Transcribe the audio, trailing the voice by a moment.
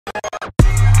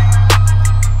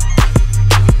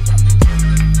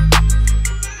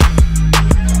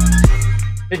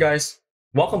Hey guys,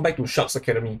 welcome back to Sharks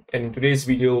Academy, and in today's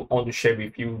video I want to share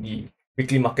with you the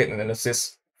weekly market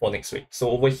analysis for next week.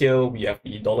 So over here we have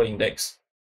the dollar index.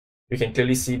 You can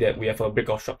clearly see that we have a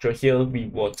breakout structure here. We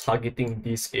were targeting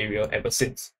this area ever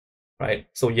since, right?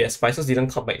 So yes, prices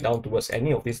didn't come back down towards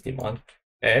any of this demand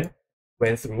and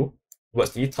went through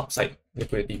towards the top side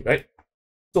liquidity, right?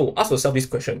 So ask yourself this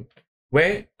question: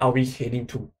 where are we heading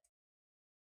to?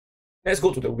 Let's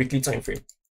go to the weekly time frame.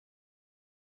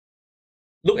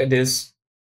 Look at this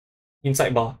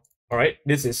inside bar. All right,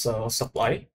 this is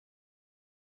supply.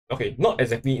 Okay, not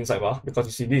exactly inside bar, because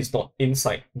you see this is not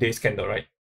inside day's candle, right?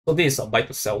 So this is a buy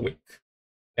to sell wick,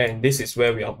 and this is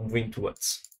where we are moving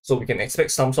towards. So we can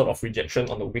expect some sort of rejection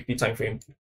on the weekly time frame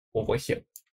over here.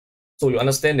 So you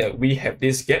understand that we have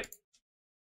this gap,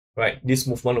 right? This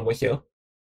movement over here,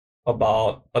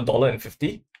 about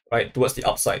 $1.50, right, towards the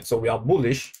upside. So we are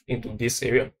bullish into this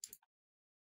area.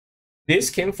 This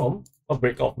came from a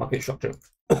break of market structure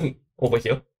over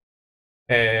here,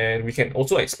 and we can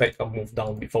also expect a move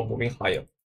down before moving higher.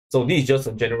 So this is just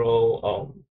a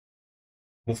general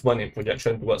movement and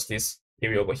projection towards this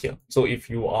area over here. So if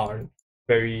you are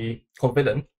very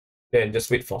confident, then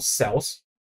just wait for sells,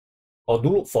 or do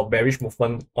look for bearish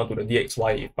movement onto the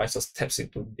DXY if prices taps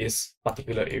into this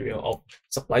particular area of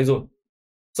supply zone.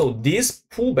 So this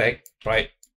pullback, right,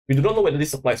 we do not know whether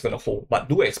this supply is going to hold, but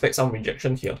do expect some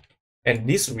rejection here. And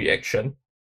this reaction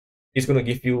is going to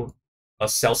give you a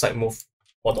sell side move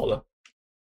for dollar.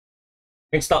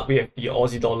 Next up, we have the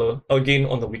Aussie dollar. Again,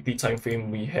 on the weekly time frame,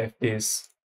 we have this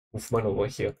movement over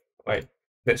here, right?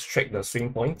 Let's track the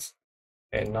swing points,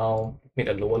 and now made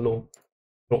a lower low,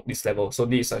 broke this level. So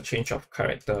this is a change of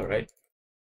character, right?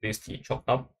 This is the chop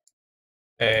up,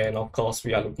 and of course,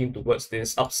 we are looking towards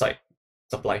this upside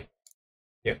supply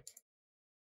here.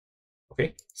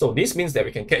 Okay, so this means that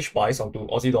we can catch buys onto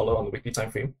Aussie dollar on the weekly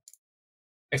time frame,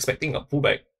 expecting a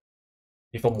pullback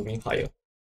before moving higher.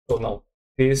 So now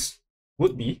this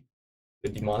would be the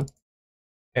demand,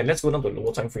 and let's go down to the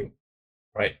lower time frame,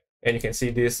 right? And you can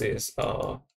see this is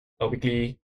a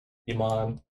weekly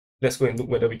demand. Let's go and look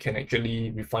whether we can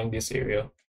actually refine this area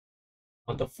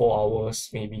on the 4 hours.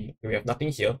 Maybe we have nothing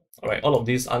here. All right, all of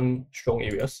these unstrong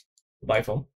areas to buy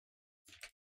from.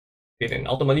 Okay, then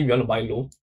ultimately we want to buy low.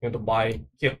 We want to buy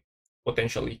here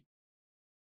potentially.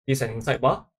 This is an inside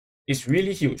bar. It's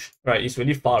really huge, right? It's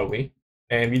really far away,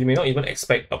 and we may not even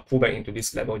expect a pullback into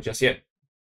this level just yet.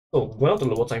 So going on to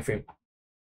the lower time frame,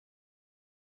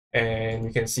 and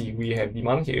you can see we have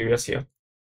demand areas here.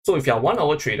 So if you're a 1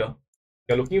 hour trader,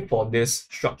 you're looking for this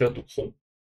structure to hold,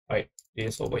 right?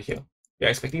 This over here. You're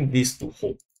expecting this to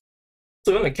hold.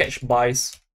 So you want to catch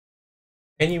buys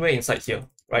anywhere inside here,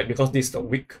 right? Because this is the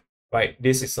wick, right?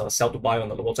 This is a sell to buy on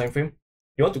the lower time frame.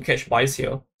 You want to catch buys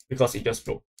here because it just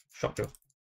broke structure,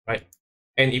 right?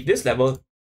 And if this level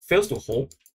fails to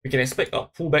hold, we can expect a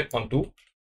pullback onto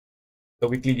the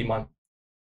weekly demand,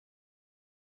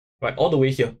 right? All the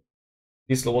way here,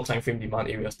 these lower time frame demand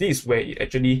areas. This is where it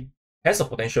actually has a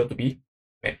potential to be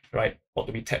met, right? Or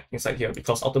to be tapped inside here,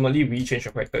 because ultimately we change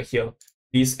the character here.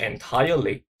 This entire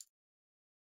leg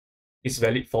is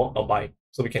valid for a buy.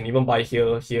 So we can even buy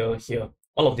here, here, here.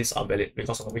 All of these are valid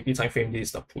because on the weekly time frame, this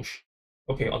is the push.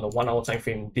 Okay, on the 1 hour time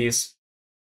frame, this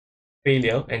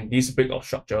failure and this break of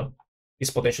structure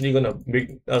is potentially going to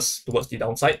bring us towards the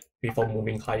downside before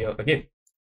moving higher again.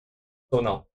 So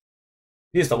now,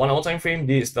 this is the 1 hour time frame.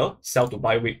 This is the sell to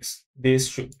buy wicks. This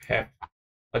should have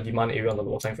a demand area on the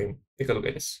lower time frame. Take a look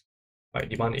at this. Right,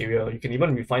 demand area. You can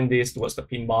even refine this towards the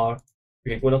pin bar.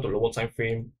 We can go down to lower time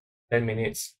frame, 10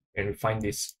 minutes, and refine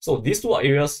this. So these two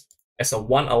areas, as a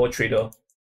 1 hour trader,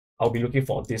 I'll be looking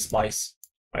for these buys,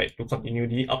 right, to continue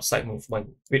the upside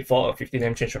movement. Wait for a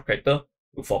 15M change of character,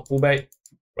 look for a pullback,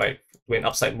 right, to an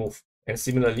upside move. And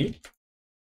similarly,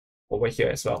 over here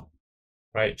as well,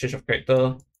 right, change of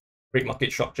character, break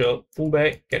market structure,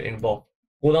 pullback, get involved.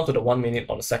 Go down to the 1 minute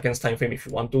or the seconds time frame if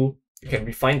you want to. You can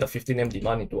refine the 15M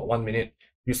demand into a 1 minute,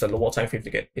 use the lower time frame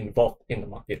to get involved in the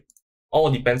market.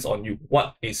 All depends on you.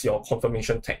 What is your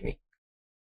confirmation technique?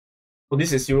 So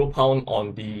this is £0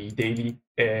 on the daily,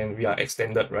 and we are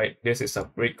extended, right? This is a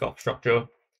break of structure.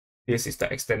 This is the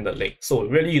extended leg. So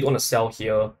really you don't want to sell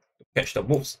here to catch the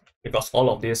moves, because all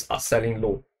of these are selling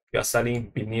low. We are selling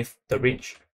beneath the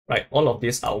range, right? All of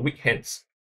these are weak hands.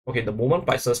 Okay, the moment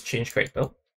prices change character,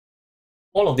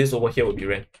 all of this over here will be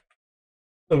red.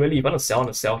 So really, if you want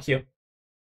to sell here.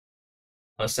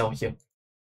 I want to sell here,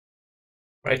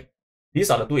 right? These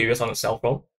are the two areas I want to sell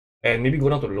from, and maybe go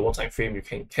down to the lower time frame. You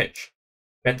can catch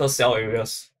better sell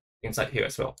areas inside here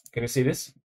as well. Can you see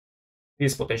this?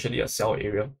 This is potentially a sell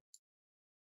area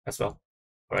as well.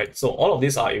 All right, so all of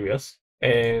these are areas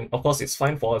And of course, it's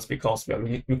fine for us because we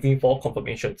are looking for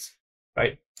confirmations,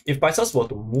 right? If prices were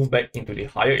to move back into the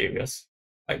higher areas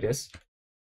like this,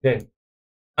 then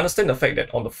understand the fact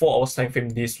that on the 4 hours time frame,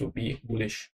 this will be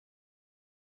bullish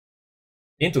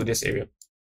into this area.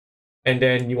 And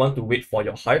then you want to wait for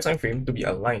your higher time frame to be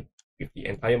aligned with the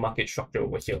entire market structure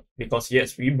over here. Because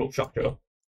yes, we broke structure.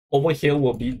 Over here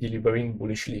will be delivering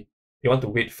bullishly. You want to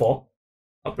wait for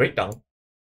a breakdown,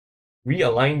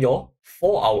 realign your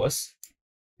 4 hours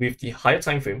with the higher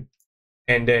time frame,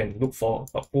 and then look for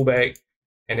a pullback,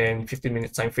 and then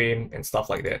 15-minute time frame and stuff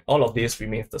like that. All of this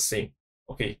remains the same.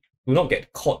 Okay, do not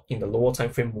get caught in the lower time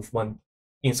frame movement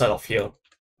inside of here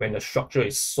when the structure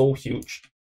is so huge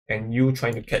and you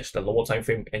trying to catch the lower time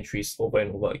frame entries over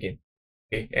and over again.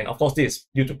 Okay, and of course this is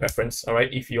due to preference. All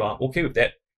right, if you are okay with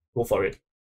that, go for it.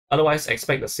 Otherwise,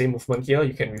 expect the same movement here.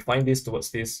 You can refine this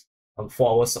towards this 4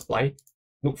 hours supply.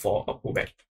 Look for a pullback.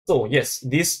 So yes,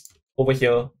 this over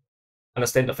here,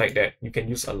 understand the fact that you can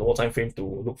use a lower time frame to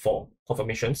look for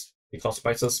confirmations because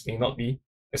prices may not be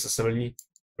necessarily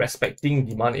respecting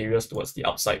demand areas towards the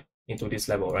upside into this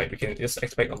level, right? We can just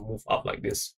expect a move up like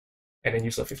this and then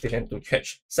use a 15M to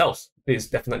catch sells. This is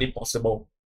definitely possible.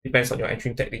 Depends on your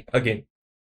entering technique again.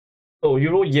 So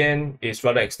Euro Yen is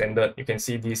rather extended. You can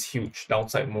see these huge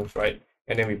downside moves, right?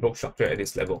 And then we broke structure at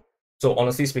this level. So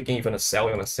honestly speaking, if you want to sell,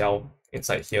 you want to sell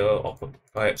inside here or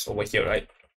perhaps over here, right?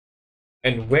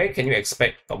 And where can you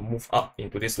expect a move up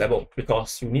into this level?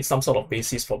 Because you need some sort of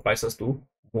basis for prices to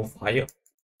move higher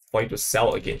for you to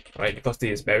sell again, right? Because this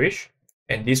is bearish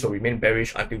and this will remain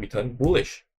bearish until we turn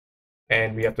bullish.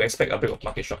 And we have to expect a bit of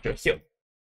market structure here.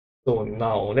 So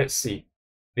now let's see.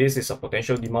 This is a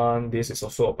potential demand. This is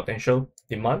also a potential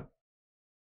demand.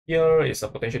 Here is a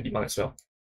potential demand as well.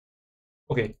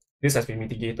 Okay, this has been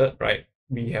mitigated, right?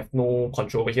 We have no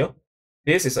control over here.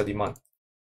 This is a demand.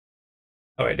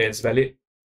 All right, there's valid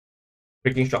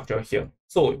breaking structure here.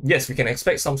 So yes, we can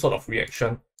expect some sort of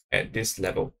reaction at this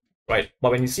level, right?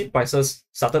 But when you see prices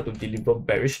started to deliver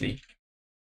bearishly,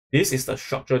 this is the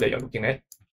structure that you're looking at.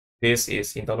 This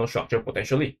is internal structure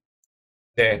potentially.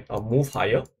 Then a move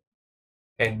higher,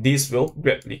 and this will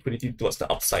grab liquidity towards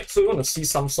the upside. So you want to see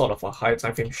some sort of a higher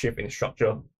time frame shift in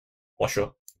structure for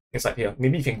sure inside here.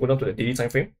 Maybe you can go down to the daily time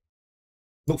frame,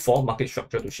 look for market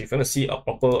structure to shift. You want to see a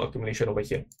proper accumulation over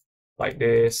here like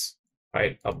this,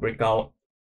 right? A breakout,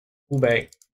 pullback,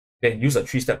 then use a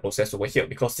 3-step process over here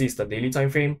because this is the daily time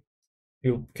frame.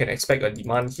 You can expect a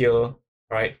demand here,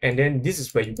 right? And then this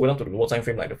is where you go down to the lower time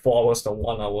frame like the 4 hours, the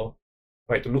 1 hour,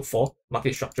 right? To look for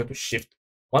market structure to shift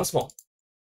once more.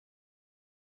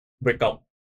 Breakout.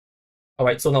 All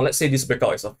right, so now let's say this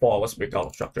breakout is a 4 hours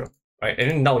breakout structure, right?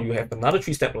 And then now you have another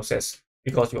 3-step process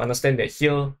because you understand that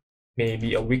here may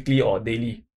be a weekly or a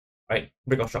daily, right?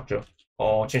 Breakout structure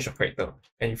or change of character.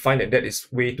 And you find that that is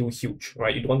way too huge,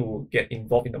 right? You don't want to get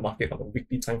involved in the market on a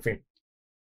weekly time frame.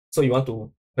 So you want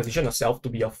to position yourself to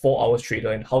be a 4 hours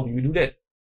trader. And how do you do that?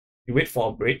 You wait for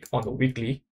a break on the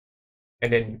weekly,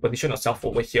 and then you position yourself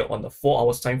over here on the 4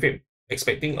 hours time frame,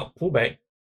 expecting a pullback,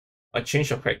 a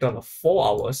change of character on the 4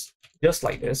 hours, just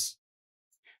like this,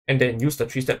 and then use the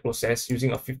 3-step process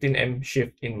using a 15M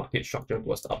shift in market structure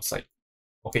towards the upside.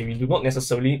 Okay, we do not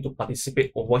necessarily need to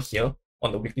participate over here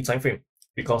on the weekly time frame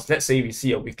because let's say we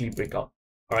see a weekly breakout.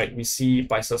 All right, we see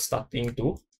prices starting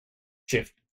to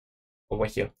shift over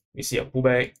here. We see a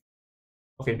pullback.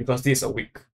 Okay, because this is a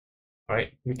week. All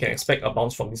right, we can expect a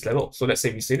bounce from this level. So let's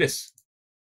say we see this.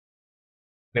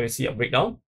 Let me see a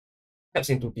breakdown. Taps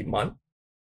into demand.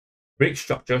 Break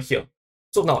structure here.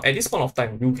 So now at this point of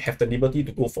time, you have the liberty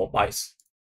to go for buys,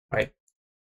 right?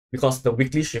 Because the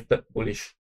weekly shifted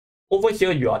bullish. Over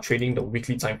here, you are trading the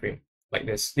weekly time frame like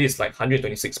this. This is like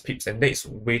 126 pips, and that is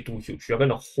way too huge. You're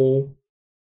gonna hold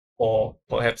for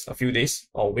perhaps a few days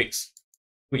or weeks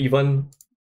to even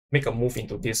make a move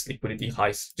into these liquidity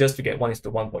highs just to get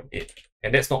 1:1.8,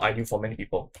 and that's not ideal for many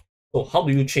people. So how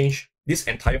do you change this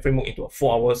entire framework into a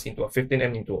 4 hours, into a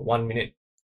 15M, into a 1 minute?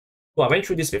 So I went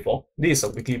through this before. This is a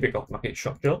weekly breakout market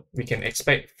structure. We can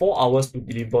expect 4 hours to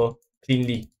deliver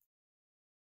cleanly.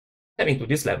 Tap into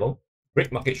this level,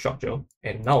 break market structure,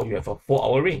 and now you have a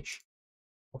 4-hour range.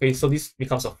 Okay, so this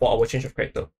becomes a 4-hour change of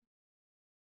character.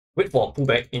 Wait for a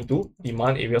pullback into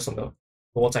demand areas on the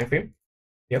lower time frame.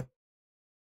 Yep.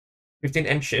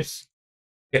 15M shifts,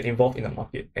 get involved in the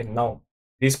market, and now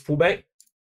this pullback.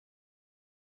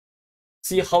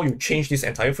 See how you change this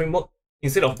entire framework.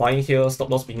 Instead of buying here,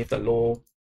 stop loss beneath the low,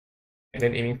 and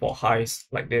then aiming for highs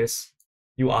like this,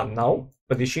 you are now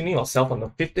positioning yourself on the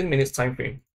 15 minutes time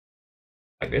frame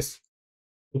like this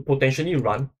to potentially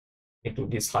run into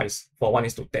these highs for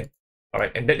 1:10. All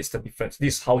right, and that is the difference.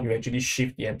 This is how you actually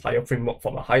shift the entire framework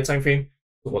from a high time frame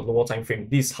to a lower time frame.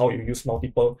 This is how you use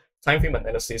multiple time frame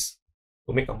analysis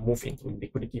to make a move into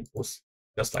liquidity pools,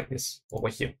 just like this over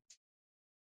here.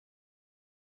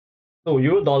 So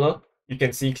euro dollar, you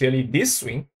can see clearly this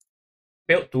swing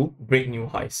failed to break new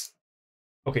highs.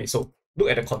 Okay, so look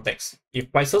at the context.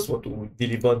 If prices were to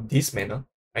deliver this manner,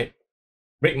 right,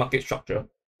 break market structure,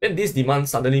 then this demand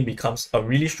suddenly becomes a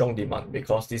really strong demand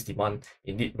because this demand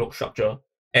indeed broke structure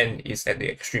and is at the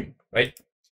extreme, right?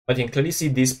 But you can clearly see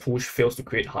this push fails to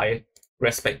create high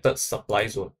respected supply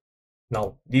zone.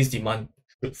 Now, this demand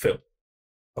should fail,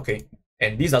 okay?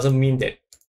 And this doesn't mean that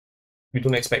we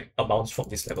don't expect a bounce from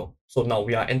this level. So now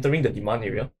we are entering the demand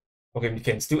area. Okay, we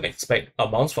can still expect a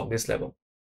bounce from this level,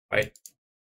 right?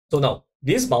 So now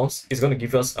this bounce is going to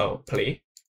give us a play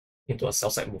into a sell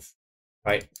side move,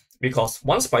 right? Because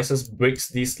once prices breaks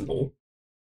this low,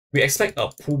 we expect a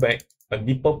pullback, a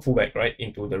deeper pullback, right,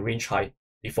 into the range high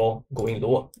before going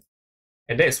lower.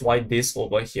 And that is why this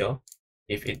over here,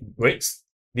 if it breaks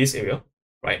this area,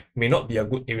 right, may not be a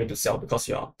good area to sell because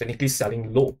you are technically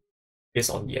selling low based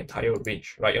on the entire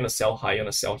range, right? You want to sell high, you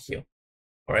want to sell here,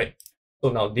 all right? So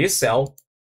now this sell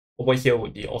over here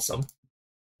would be awesome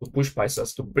to push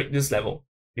prices to break this level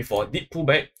before a deep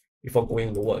pullback, before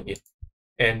going lower again.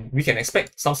 And we can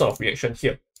expect some sort of reaction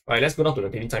here, right? Let's go down to the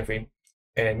daily time frame.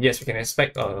 And yes, we can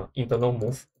expect an internal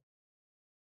move,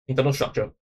 internal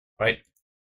structure, right,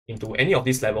 into any of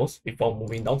these levels before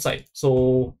moving downside.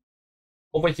 So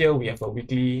over here, we have a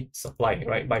weekly supply,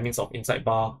 right? By means of inside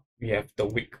bar, we have the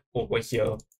wick over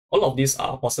here. All of these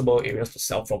are possible areas to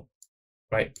sell from,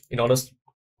 right? In order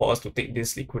for us to take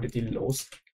these liquidity lows,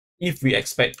 if we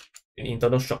expect an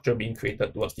internal structure being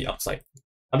created towards the upside.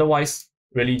 Otherwise,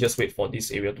 really just wait for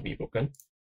this area to be broken.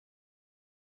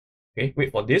 Okay,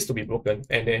 wait for this to be broken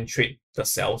and then trade the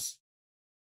sells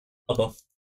above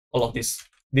all of this.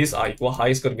 These are equal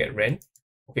highs going to get ran.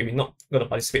 Okay, we're not going to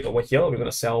participate over here. We're going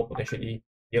to sell potentially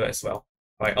here as well.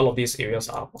 Right, all of these areas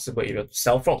are possible areas to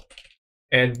sell from.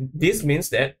 And this means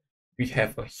that we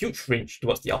have a huge range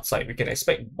towards the upside. We can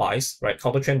expect buys, right,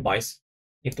 counter trend buys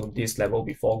into this level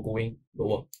before going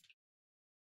lower.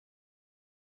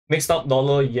 Next up,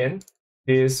 dollar yen.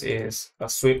 This is a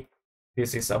sweep.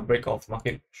 This is a break of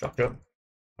market structure.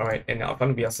 All right, and I'm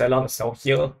going to be a seller on the sell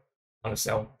here, on the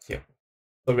sell here.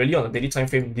 So really on the daily time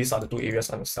frame, these are the two areas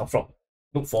I'm going to sell from.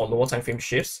 Look for lower time frame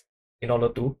shifts in order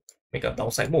to make a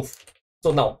downside move.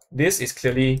 So now this is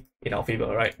clearly in our favor,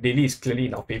 right? Daily is clearly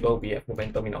in our favor. We have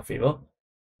momentum in our favor.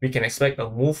 We can expect a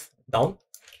move down,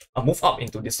 a move up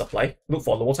into this supply. Look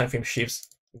for lower time frame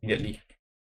shifts immediately.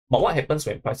 But what happens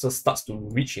when prices starts to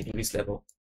reach into this level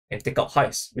and take out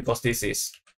highs? Because this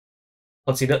is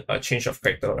considered a change of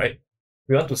character, right?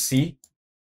 We want to see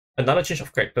another change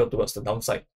of character towards the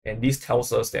downside. And this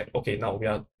tells us that, okay, now we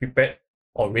are prepared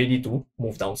or ready to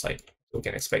move downside. So we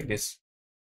can expect this,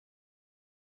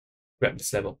 grab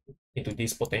this level into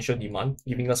this potential demand,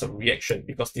 giving us a reaction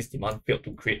because this demand failed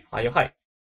to create higher high.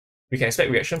 We can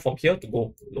expect reaction from here to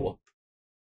go lower.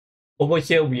 Over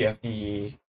here, we have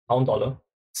the pound dollar.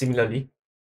 Similarly,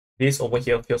 this over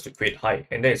here fails to create high,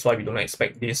 and that is why we don't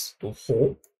expect this to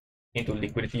hold into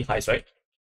liquidity highs, right?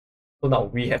 So now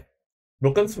we have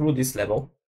broken through this level,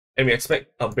 and we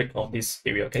expect a break of this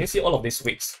area. Can you see all of these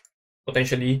wicks?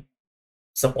 Potentially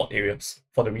support areas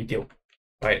for the retail,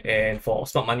 right? And for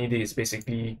smart money, this is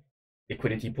basically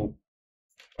liquidity pool,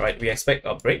 right? We expect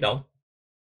a breakdown,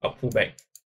 a pullback.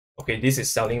 Okay, this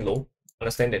is selling low.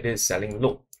 Understand that this is selling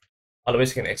low.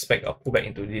 Otherwise, you can expect a pullback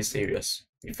into these areas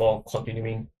before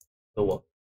continuing lower.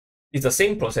 It's the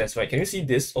same process, right? Can you see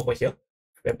this over here?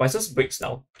 When prices breaks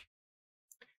down,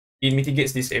 it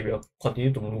mitigates this area,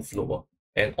 continue to move lower.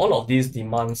 And all of these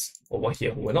demands over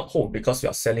here will not hold because you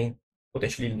are selling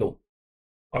potentially low.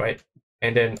 All right.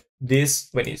 And then this,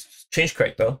 when it's changed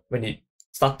character, when it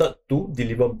started to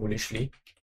deliver bullishly,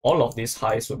 all of these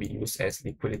highs will be used as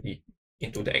liquidity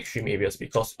into the extreme areas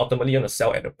because ultimately you're going to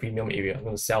sell at a premium area. You're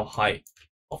going to sell high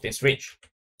of this range.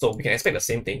 So we can expect the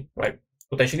same thing, right?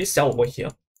 Potentially sell over here,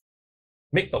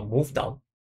 make a move down.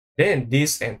 Then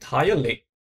this entire leg,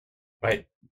 right,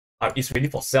 is ready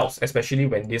for sales, especially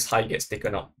when this high gets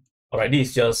taken out. All right, this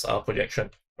is just a projection,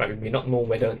 right? We may not know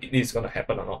whether it is going to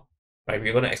happen or not, right?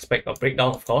 We're going to expect a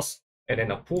breakdown, of course, and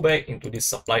then a pullback into this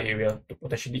supply area to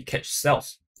potentially catch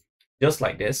sales, just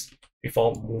like this,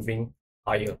 before moving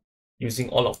higher, using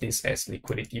all of this as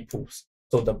liquidity pools.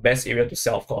 So the best area to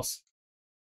sell, of course,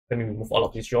 let me remove all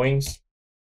of these drawings,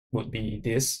 would be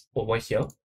this over here,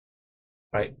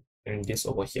 right? And this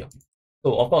over here.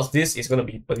 So of course, this is going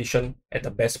to be positioned at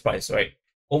the best price, right?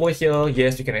 Over here,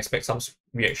 yes, you can expect some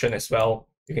reaction as well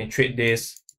you can trade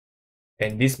this,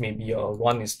 and this may be a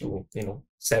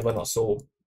 1:7 or so,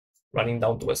 running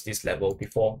down towards this level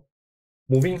before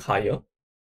moving higher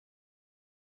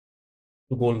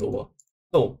to go lower.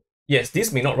 So yes,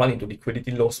 this may not run into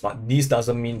liquidity lows, but this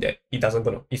doesn't mean that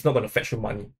it's not gonna fetch you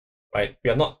money, right? We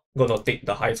are not gonna take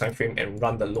the high time frame and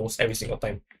run the lows every single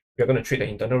time. We are gonna trade the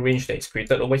internal range that is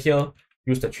created over here,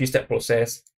 use the 3-step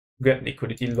process, grab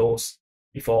liquidity lows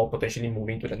before potentially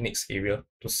moving to the next area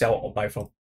to sell or buy from.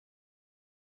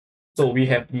 So we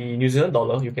have the New Zealand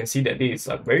dollar. You can see that this is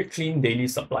a very clean daily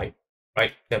supply,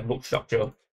 right? That broke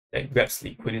structure, that grabs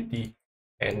liquidity,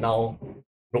 and now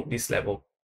broke this level.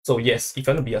 So yes, if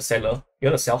you want to be a seller, you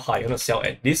want to sell high, you want to sell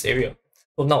at this area.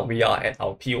 So now we are at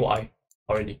our POI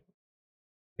already.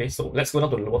 Okay, so let's go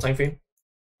down to the lower time frame.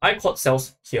 I caught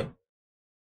sells here.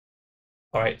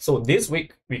 Alright, so this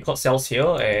week we caught sells here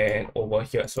and over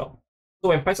here as well. So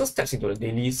when prices taps into the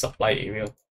daily supply area,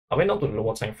 I went down to the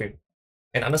lower time frame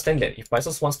and understand that if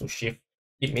prices wants to shift,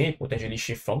 it may potentially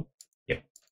shift from here.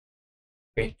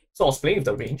 Okay, so I was playing with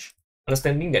the range,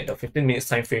 understanding that the 15 minutes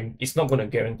time frame is not going to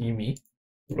guarantee me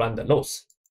to run the lows.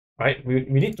 Right? We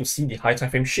need to see the high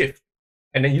time frame shift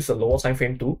and then use the lower time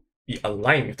frame to be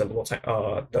aligned with the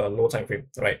lower time frame.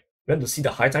 Right? We want to see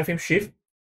the high time frame shift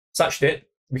such that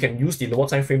we can use the lower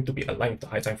time frame to be aligned with the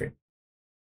high time frame.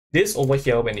 This over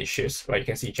here, when it shifts, right, you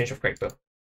can see change of character,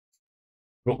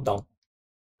 broke down.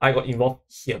 I got involved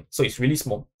here, so it's really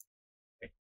small.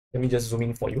 Okay. Let me just zoom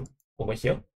in for you over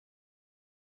here.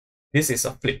 This is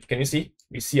a flip. Can you see?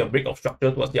 We see a break of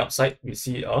structure towards the upside. We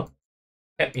see a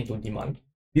tap into demand.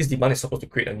 This demand is supposed to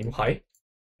create a new high,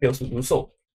 fails to do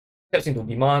so. Taps into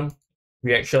demand,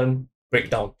 reaction,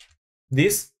 breakdown.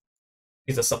 This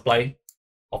is a supply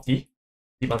of the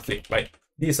demand flip, right?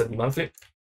 This is a demand flip,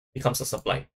 becomes a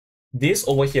supply. This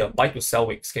over here, buy to sell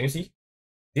wicks. Can you see?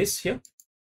 This here,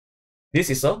 this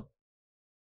is a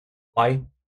buy,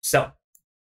 sell.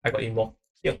 I got involved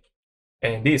here.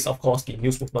 And this is, of course, the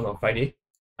news movement on Friday.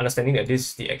 Understanding that this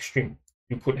is the extreme.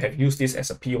 You could have used this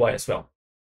as a PY as well.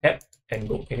 Tap and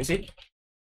go. Can you see?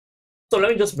 So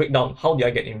let me just break down how did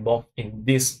I get involved in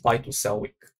this buy to sell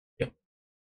wick. Here.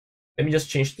 Let me just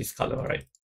change this color, right?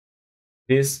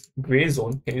 This gray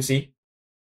zone, can you see?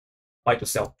 Buy to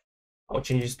sell. I'll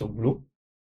change this to blue.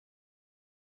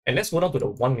 And let's go down to the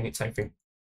 1 minute time frame.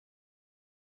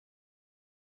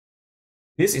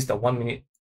 This is the 1 minute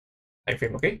time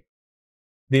frame, okay?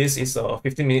 This is a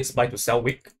 15 minutes buy to sell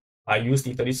wick. I use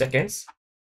the 30 seconds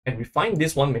and refine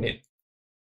this 1 minute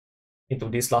into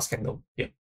this last candle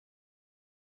here.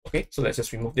 Okay, so let's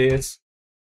just remove this.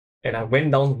 And I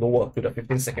went down lower to the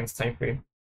 15 seconds time frame,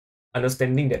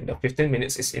 understanding that the 15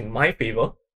 minutes is in my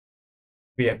favor.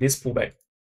 We have this pullback.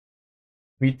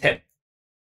 We tap.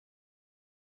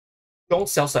 Strong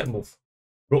sell side move.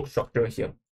 Broke structure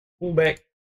here. Pullback,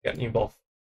 get involved.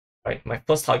 Right, my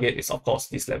first target is of course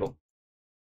this level.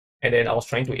 And then I was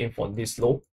trying to aim for this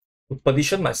low to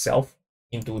position myself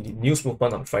into the news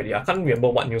movement on Friday. I can't remember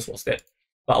what news was that,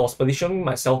 but I was positioning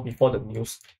myself before the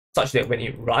news such that when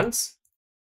it runs,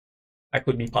 I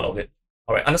could be part of it.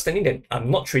 All right, understanding that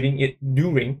I'm not trading it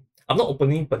I'm not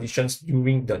opening positions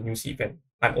during the news event.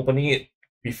 I'm opening it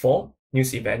before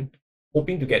news event,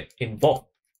 hoping to get involved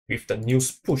with the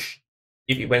news push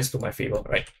if it went to my favor,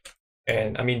 right?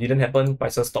 And I mean, didn't happen.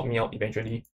 Prices stopped me out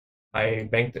eventually. I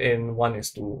banked in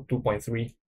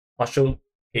 1:2.3, partial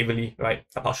heavily, right?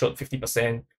 I partialed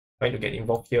 50%, trying to get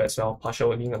involved here as well,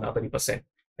 partialing another 30%,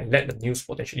 and let the news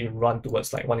potentially run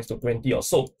towards like 1:20 or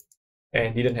so.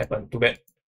 And didn't happen. Too bad.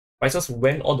 Prices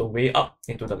went all the way up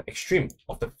into the extreme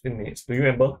of the 15 minutes. Do you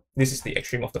remember? This is the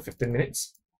extreme of the 15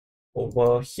 minutes.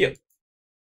 Over here.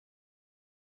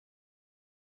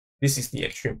 This is the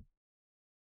extreme.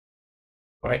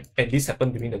 Right? And this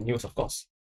happened during the news, of course.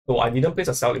 So I didn't place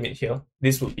a sell limit here.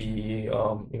 This would be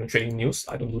trading news.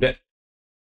 I don't do that.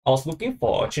 I was looking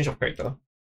for a change of character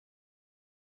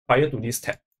prior to this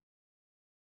tap.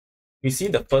 We see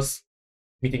the first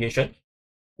mitigation,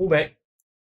 pull back,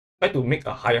 try to make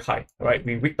a higher high. Right?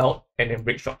 We wicked out and then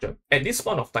break structure. At this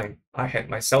point of time, I had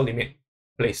my sell limit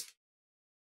placed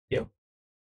here.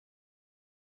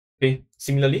 Okay,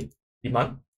 similarly,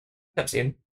 demand taps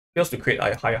in, fails to create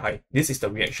a higher high. This is the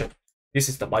reaction. This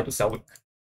is the buy to sell wick.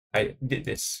 I did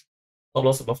this. Stop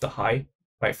loss above the high,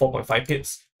 right? 4.5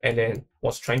 pips, and then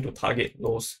was trying to target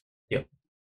those here.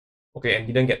 Okay, and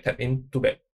didn't get tapped in, too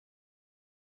bad.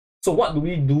 So what do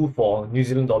we do for New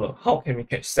Zealand dollar? How can we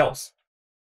catch sells?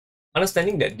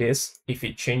 Understanding that this, if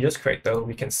it changes character,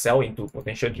 we can sell into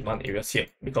potential demand areas here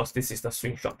because this is the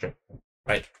swing structure,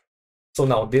 right? So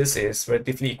now this is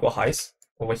relatively equal highs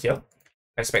over here,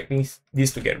 expecting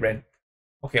this to get ran.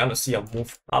 Okay, I want to see a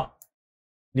move up,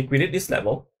 liquidate this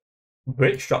level,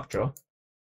 break structure,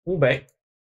 pull back,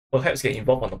 perhaps get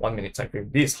involved on the 1 minute time frame.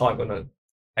 This is how I'm gonna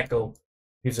tackle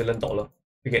New Zealand dollar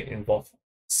to get involved.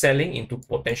 Selling into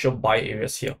potential buy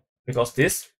areas here, because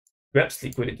this grabs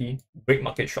liquidity, break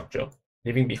market structure,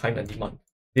 leaving behind a demand.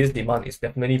 This demand is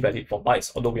definitely valid for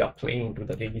buys, although we are playing into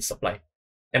the daily supply.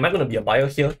 Am I going to be a buyer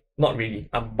here? Not really.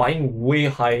 I'm buying way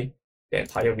high the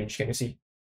entire range. Can you see?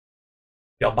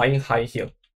 You're buying high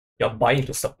here. You're buying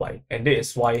into supply. And that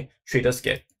is why traders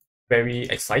get very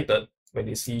excited when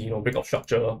they see, break of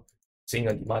structure, seeing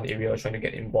a demand area, trying to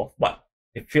get involved. But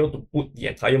they fail to put the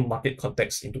entire market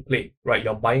context into play, right?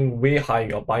 You're buying way high.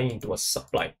 You're buying into a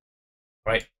supply,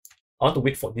 right? I want to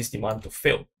wait for this demand to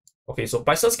fail. Okay, so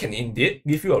prices can indeed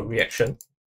give you a reaction.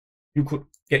 You could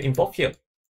get involved here.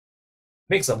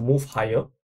 Makes a move higher.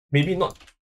 Maybe not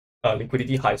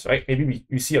liquidity highs, right? Maybe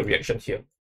we see a reaction here.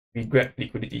 We grab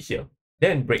liquidity here.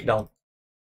 Then break down.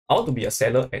 I want to be a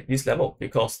seller at this level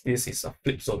because this is a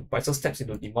flip zone. Prices steps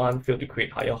into demand, fail to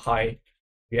create higher high,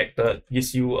 reacted,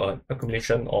 gives you an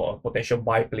accumulation or a potential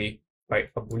buy play, right?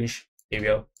 A bullish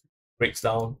area breaks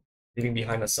down, leaving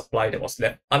behind a supply that was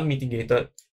left unmitigated.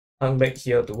 Come back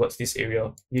here towards this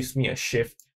area, gives me a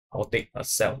shift. I'll take a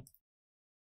sell.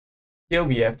 Here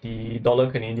we have the dollar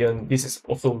Canadian. This is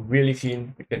also really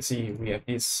clean. You can see we have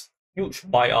this huge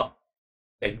buy up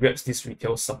that grabs this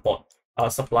retail support,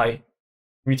 supply,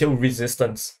 retail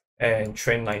resistance, and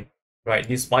trend line. Right,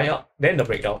 this buy up, then the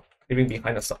breakdown, leaving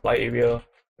behind a supply area.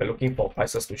 We're looking for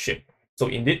prices to shift. So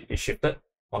indeed, it shifted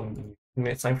on the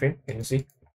 2-minute time frame. Can you see?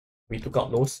 We took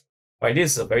out lows. Right,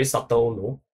 this is a very subtle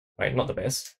low. Right, not the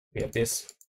best. We have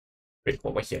this break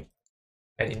over here,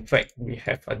 and in fact, we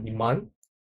have a demand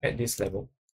at this level.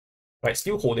 Right,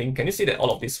 still holding. Can you see that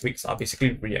all of these wicks are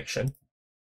basically reaction?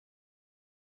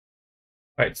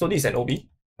 Right, so this is an OB.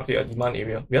 Okay, a demand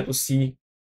area. We have to see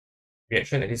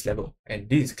reaction at this level, and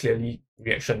this is clearly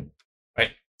reaction,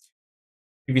 right?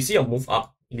 If we see a move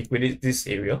up, liquidate this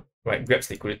area, right, grabs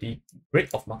liquidity, break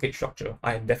of market structure,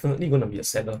 I am definitely going to be a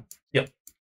seller here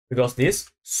because this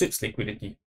sweeps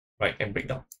liquidity, right, and break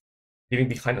down, leaving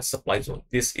behind a supply zone.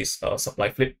 This is a supply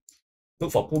flip.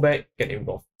 Look for pullback, get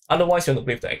involved. Otherwise, you want to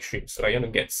play with the extremes, right? You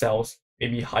want to get sells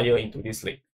maybe higher into this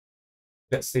leg.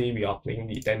 Let's say we are playing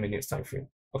the 10 minutes time frame.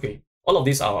 Okay, all of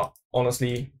these are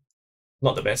honestly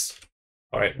not the best.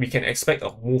 All right, we can expect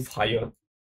a move higher,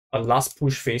 a last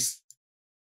push phase,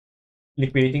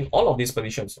 liquidating all of these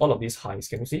positions, all of these highs,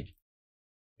 can you see?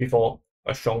 Before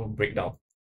a strong breakdown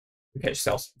to catch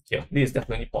sells here. This is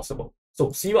definitely possible.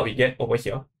 So see what we get over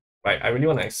here, right? I really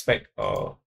want to expect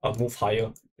a move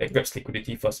higher that grabs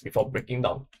liquidity first before breaking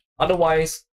down.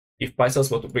 Otherwise, if prices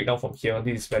were to break down from here,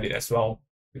 this is valid as well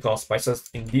because prices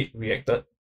indeed reacted.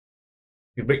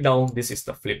 If you break down, this is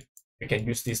the flip. You can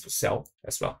use this to sell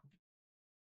as well.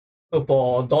 So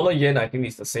for dollar yen, I think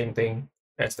it's the same thing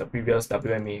as the previous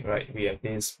WMA, right? We have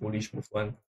this bullish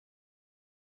movement,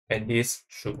 and this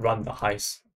should run the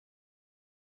highs.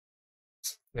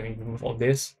 Let me remove all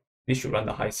this. This should run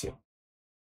the highs here,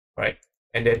 right?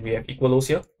 And then we have equal lows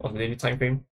here on the daily time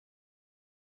frame.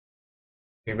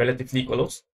 Okay, relatively equal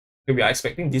lows. Okay, we are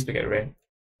expecting this to get ran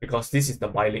because this is the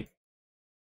buy leg.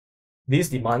 This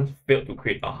demand failed to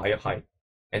create a higher high,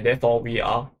 and therefore we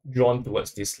are drawn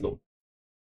towards this low.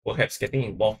 Perhaps getting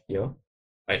involved here.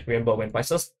 Right? Remember, when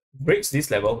prices breaks this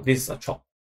level, this is a chop.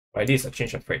 Right? This is a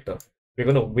change of character. We're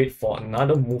going to wait for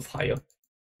another move higher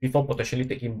before potentially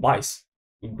taking buys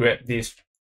to grab this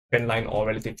trend line or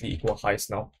relatively equal highs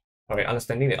now. All right,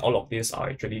 understanding that all of these are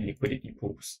actually liquidity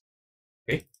pools.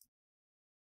 Okay.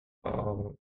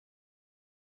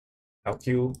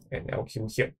 LQ and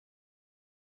LQ here.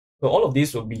 So all of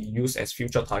these will be used as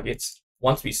future targets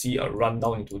once we see a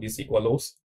rundown into these equal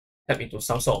lows, tap into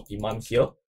some sort of demand here,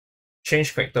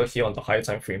 change character here on the higher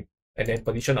time frame, and then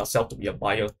position ourselves to be a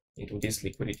buyer into these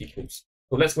liquidity pools.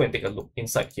 So let's go and take a look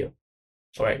inside here.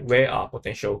 All right, where are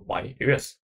potential buy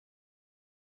areas?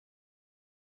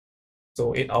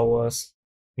 So 8 hours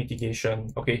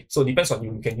mitigation. Okay, so depends on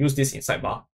you. You can use this inside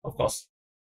bar, of course,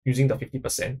 using the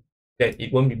 50%, that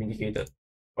it won't be mitigated.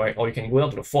 Right? Or you can go down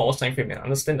to the 4 hours time frame and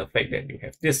understand the fact that you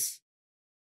have this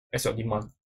as your demand,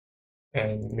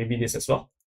 and maybe this as well,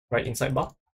 right, inside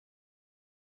bar.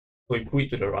 So you put it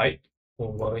to the right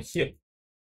over here.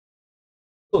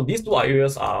 So these two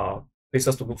areas are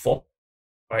places to look for,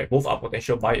 right? Both are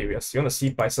potential buy areas. You want to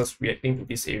see prices reacting to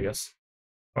these areas,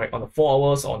 right? On the 4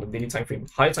 hours or on the daily time frame.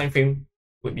 High time frame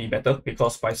would be better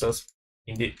because prices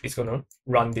indeed is going to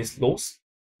run these lows.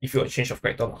 If you have a change of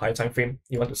character on the high time frame,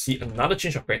 you want to see another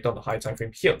change of character on the high time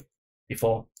frame here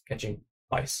before catching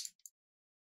buys.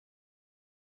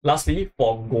 Lastly,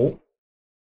 for gold,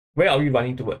 where are we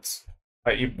running towards?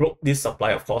 Right, you broke this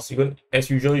supply, of course. You're going, as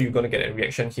usual, you're going to get a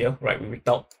reaction here, right? We wicked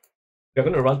out. You're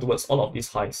going to run towards all of these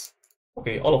highs.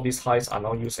 Okay, all of these highs are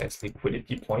now used as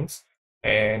liquidity points,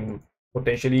 and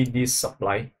potentially this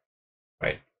supply,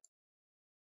 right?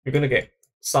 You're going to get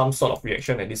some sort of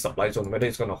reaction at this supply zone. Whether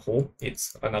it's going to hold,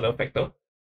 it's another factor.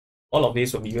 All of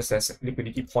these will be used as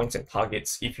liquidity points and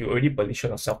targets if you already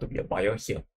position yourself to be a buyer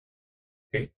here.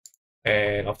 Okay,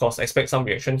 and of course, expect some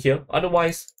reaction here.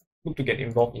 Otherwise, look to get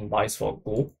involved in buys for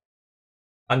gold,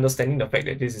 understanding the fact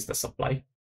that this is the supply.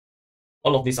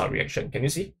 All of these are reaction. Can you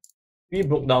see? We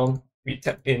broke down, we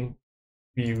tapped in,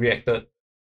 we reacted,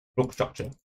 broke structure.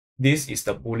 This is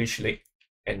the bullish leg,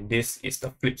 and this is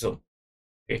the flip zone.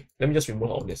 Okay, let me just remove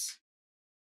all this.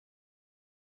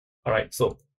 All right,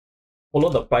 so follow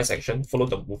the price action, follow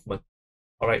the movement.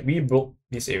 All right, we broke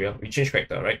this area, we change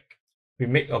character, right? We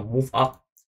make a move up,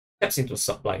 taps into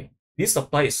supply. This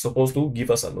supply is supposed to give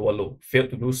us a lower low.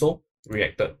 Failed to do so,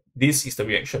 reacted. This is the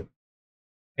reaction.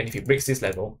 And if it breaks this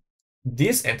level,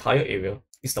 this entire area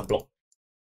is the block.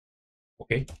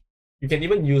 Okay, you can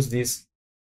even use this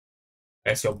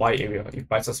as your buy area if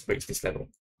prices breaks this level.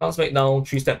 Comes back down,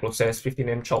 3-step process,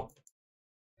 15M chop,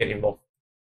 get involved.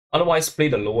 Otherwise, play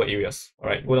the lower areas. All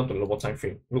right, go down to the lower time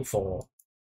frame, look for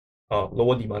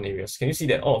lower demand areas. Can you see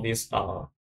that all of these are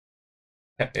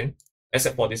tapped in,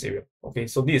 except for this area? Okay,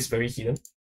 so this is very hidden.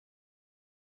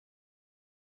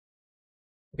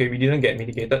 Okay, we didn't get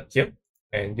mitigated here,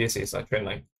 and this is a trend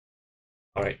line.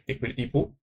 All right, liquidity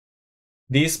pool.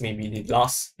 This may be the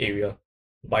last area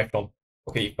to buy from.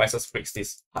 Okay, if prices breaks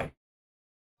this high,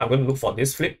 I'm going to look for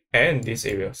this flip and these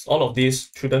areas. All of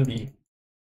these shouldn't be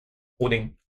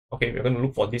holding. Okay, we're going to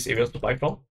look for these areas to buy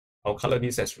from. I'll color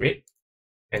this as red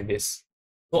and this.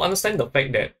 So understand the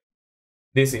fact that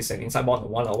this is an inside bar on the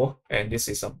 1 hour, and this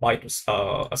is a buy to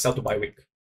a sell to buy wick,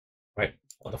 right,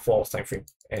 on the 4 hours time frame,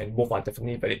 and both are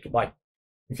definitely valid to buy.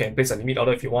 You can place a limit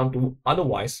order if you want to.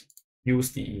 Otherwise,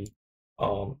 use the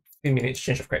 15-minute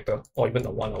change of character, or even the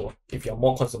 1 hour if you're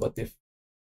more conservative.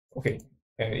 Okay,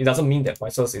 and it doesn't mean that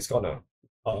prices is gonna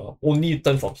only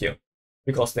turn from here,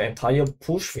 because the entire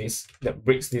push phase that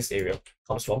breaks this area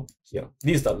comes from here.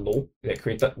 This is the low that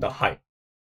created the high.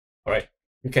 All right,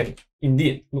 you can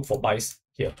indeed look for buys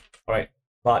here. All right,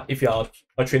 but if you are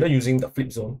a trader using the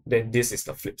flip zone, then this is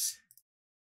the flips.